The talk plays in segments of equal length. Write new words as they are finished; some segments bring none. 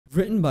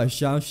Written by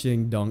Xiao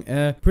Xiang Dong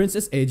Er,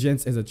 Princess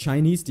Agents is a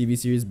Chinese TV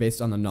series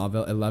based on the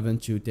novel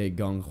 11 Chute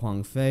Gong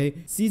Huang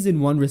Fei.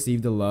 Season 1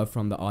 received the love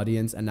from the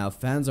audience, and now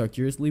fans are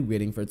curiously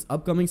waiting for its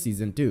upcoming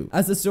Season 2.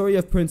 As the story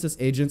of Princess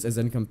Agents is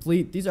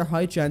incomplete, these are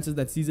high chances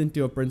that Season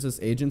 2 of Princess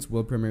Agents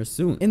will premiere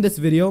soon. In this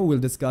video, we'll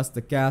discuss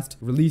the cast,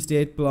 release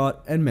date,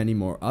 plot, and many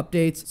more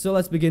updates. So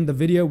let's begin the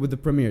video with the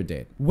premiere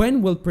date.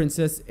 When will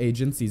Princess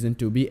Agents Season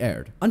 2 be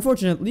aired?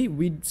 Unfortunately,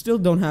 we still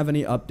don't have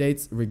any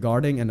updates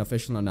regarding an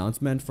official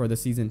announcement for the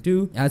Season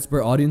 2. As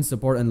per audience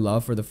support and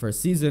love for the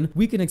first season,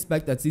 we can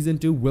expect that Season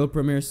 2 will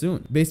premiere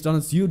soon. Based on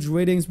its huge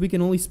ratings, we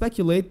can only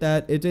speculate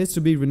that it is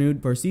to be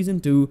renewed for Season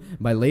 2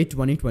 by late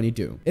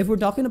 2022. If we're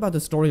talking about the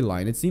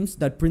storyline, it seems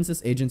that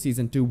Princess Agent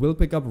Season 2 will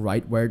pick up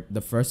right where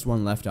the first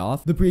one left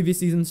off. The previous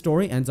season's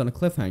story ends on a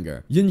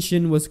cliffhanger. Yun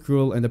Xin was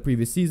cruel in the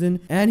previous season,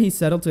 and he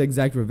settled to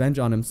exact revenge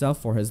on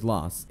himself for his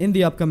loss. In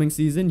the upcoming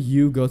season,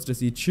 Yu goes to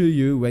see Chu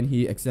Yu when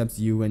he accepts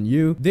Yu and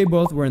Yu. They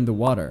both were in the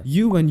water.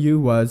 Yu and Yu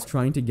was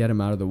trying to get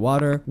him out of the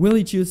water. Will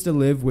he choose to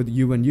live with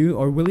Yu and Yu,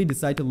 or will he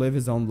decide to live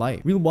his own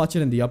life? We'll watch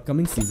it in the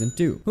upcoming Season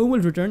 2. Who will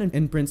return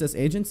in Princess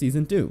Agent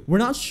Season 2? We're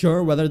not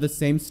sure whether the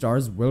same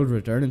stars will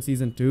return in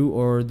Season 2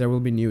 or there will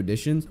be new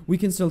additions. We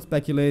can still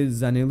speculate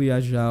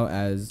Zanilia Zhao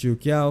as Zhu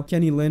Qiao,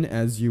 Kenny Lin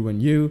as Yu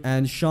and Yu,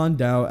 and Sean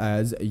Dao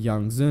as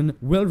Yang Zun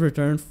will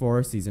return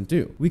for Season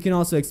 2. We can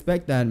also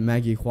expect that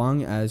Maggie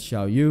Huang as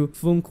Xiao Yu,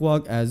 Feng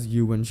Kuok as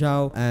Yu and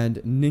Zhao,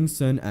 and Ning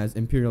Sun as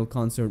Imperial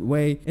Consort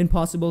Wei in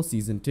possible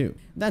Season 2.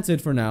 That's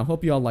it for now.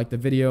 Hope you all liked the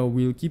video.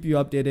 We'll keep you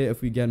updated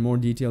if we get more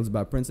details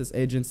about Princess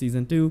Agent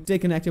Season 2. Stay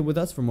connected with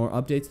us for more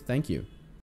updates. Thank you.